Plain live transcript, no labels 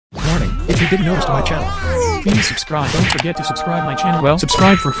you didn't notice to my channel. Please subscribe. Don't forget to subscribe my channel. Well,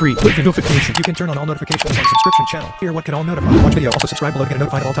 subscribe for free. Click the notification. You can turn on all notifications on subscription channel. Hear what can all notify. Watch video. Also subscribe below to get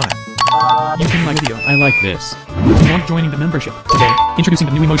notified all time. You can like video. I like this. If you want joining the membership today, introducing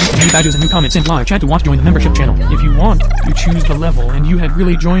the new emojis, new badges, and new comments in live chat to want to join the membership channel. If you want, you choose the level, and you had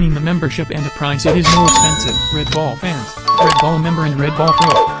really joining the membership and the price. It is more expensive. Red Ball fans, Red Ball member, and Red Ball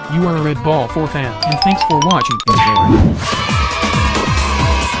Pro. You are a Red Ball 4 fan, and thanks for watching. Enjoy.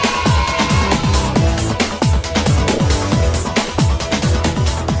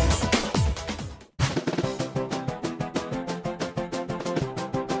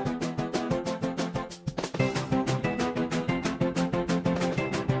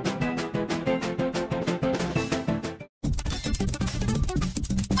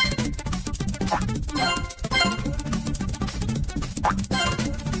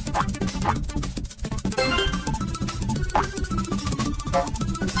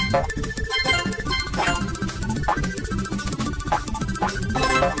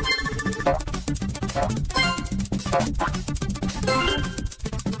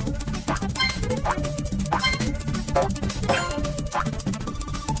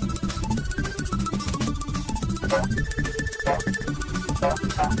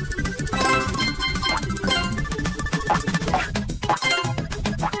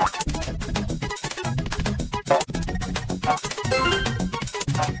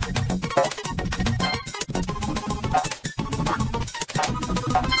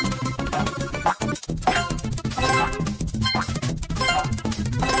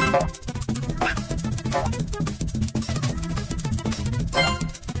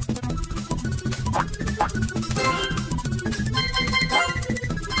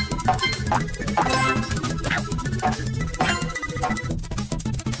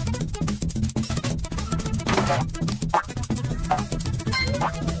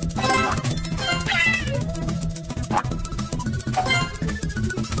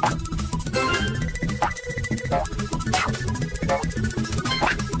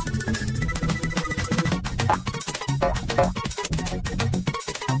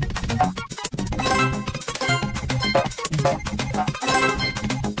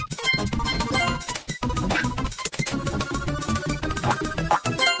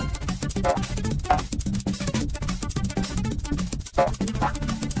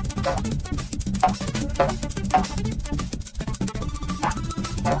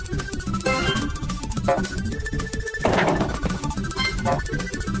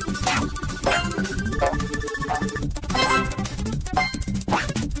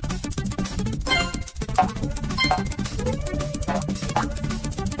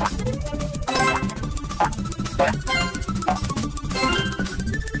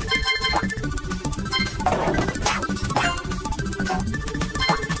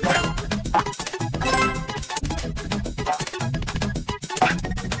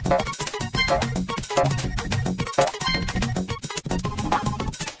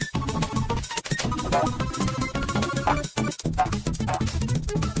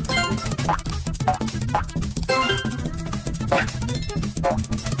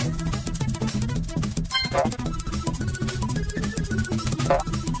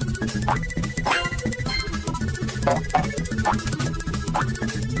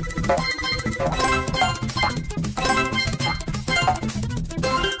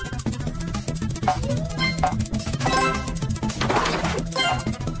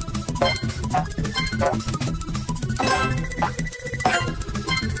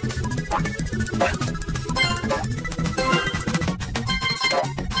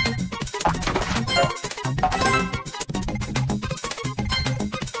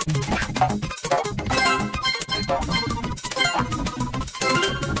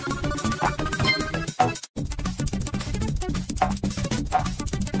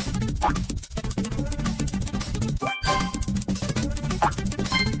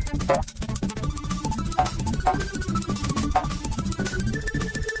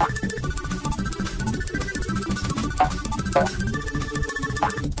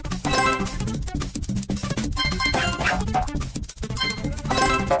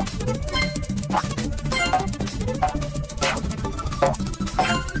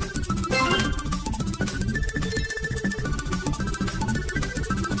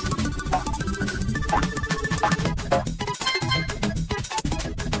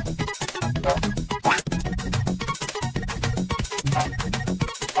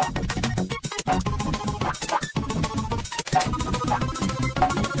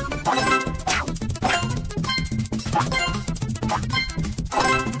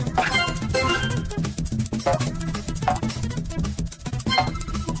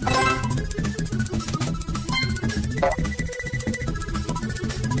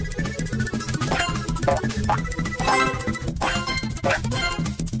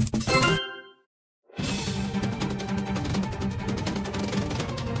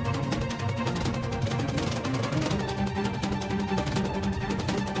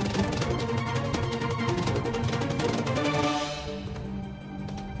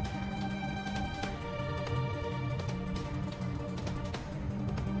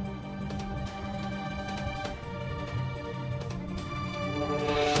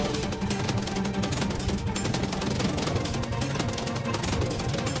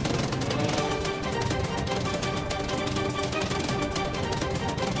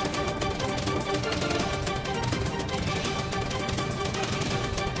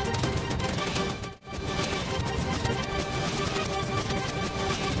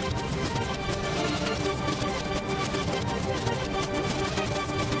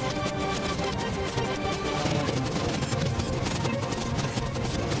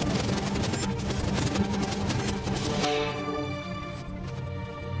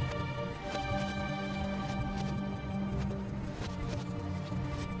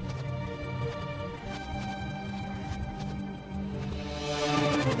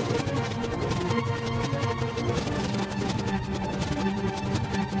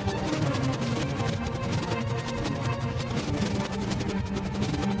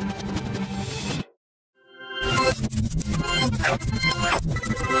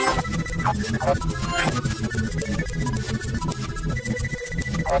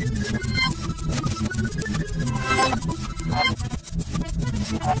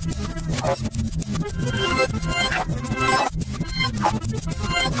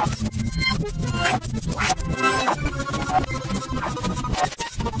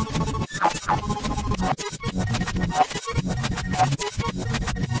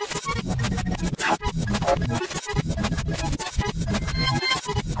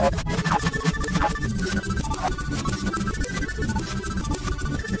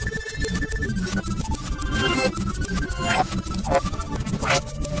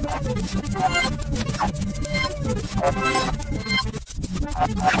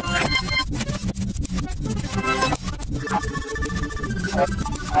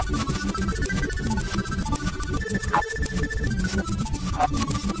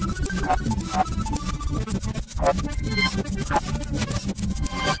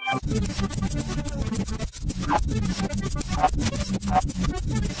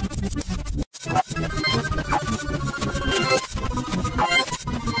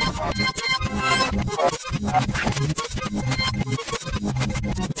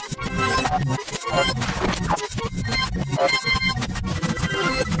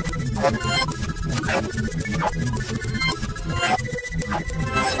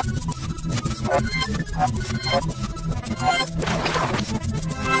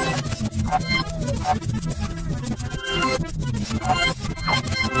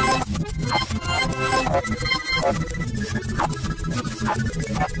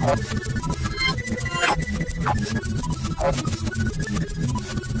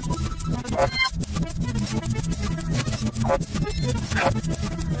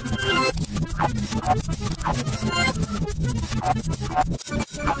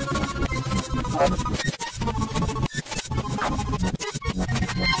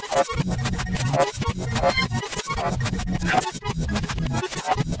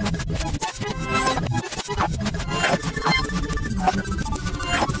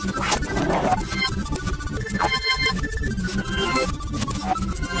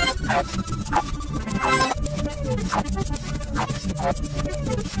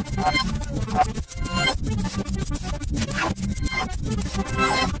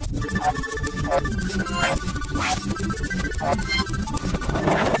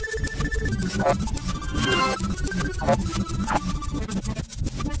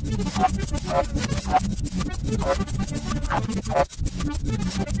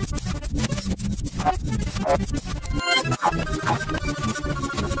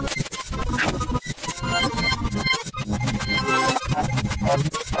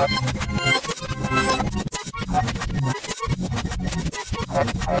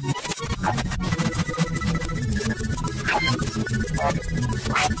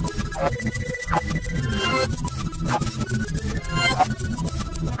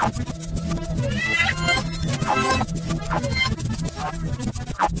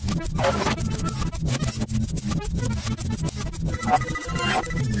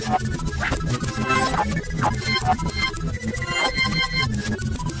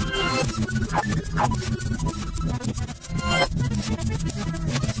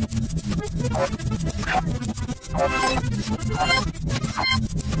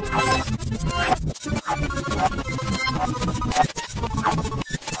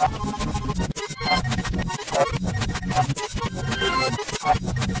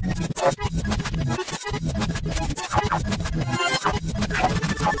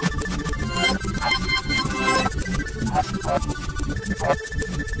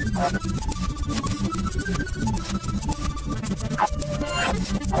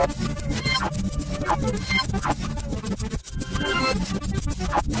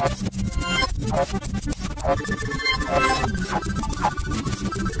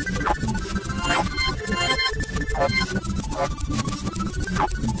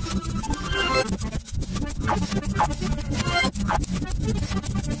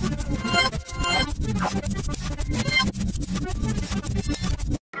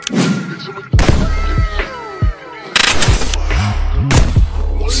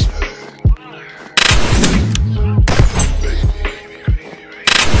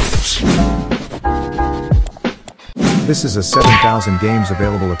 This is a 7,000 games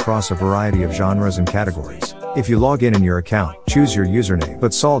available across a variety of genres and categories. If you log in your account, choose your username.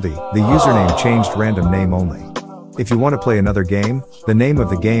 But Saldi, the username changed random name only. If you want to play another game, the name of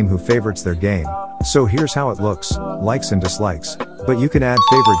the game who favorites their game. So here's how it looks, likes and dislikes. But you can add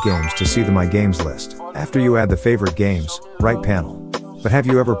favorite games to see the My Games list. After you add the favorite games, right panel. But have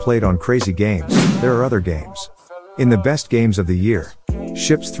you ever played on Crazy Games? There are other games. In the best games of the year,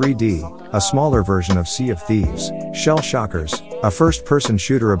 Ships 3D, a smaller version of Sea of Thieves, Shell Shockers, a first-person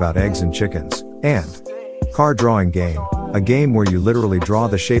shooter about eggs and chickens, and Car Drawing Game, a game where you literally draw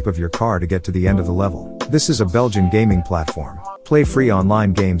the shape of your car to get to the end of the level. This is a Belgian gaming platform. Play free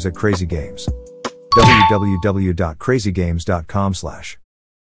online games at Crazy Games. www.crazygames.com/.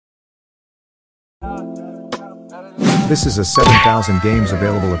 This is a 7,000 games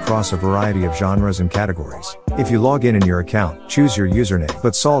available across a variety of genres and categories. If you log in your account, choose your username.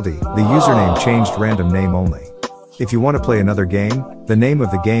 But Saldi, the username changed random name only. If you want to play another game, the name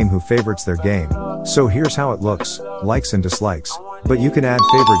of the game who favorites their game. So here's how it looks, likes and dislikes. But you can add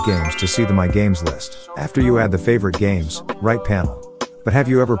favorite games to see the My Games list. After you add the favorite games, right panel. But have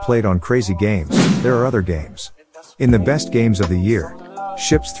you ever played on Crazy Games? There are other games. In the best games of the year,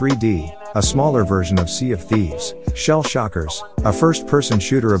 Ships 3D, a smaller version of Sea of Thieves, Shell Shockers, a first-person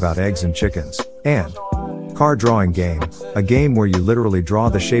shooter about eggs and chickens, and Car Drawing Game, a game where you literally draw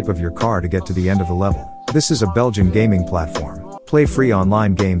the shape of your car to get to the end of the level. This is a Belgian gaming platform. Play free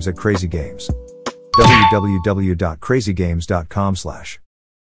online games at Crazy Games. www.crazygames.com/.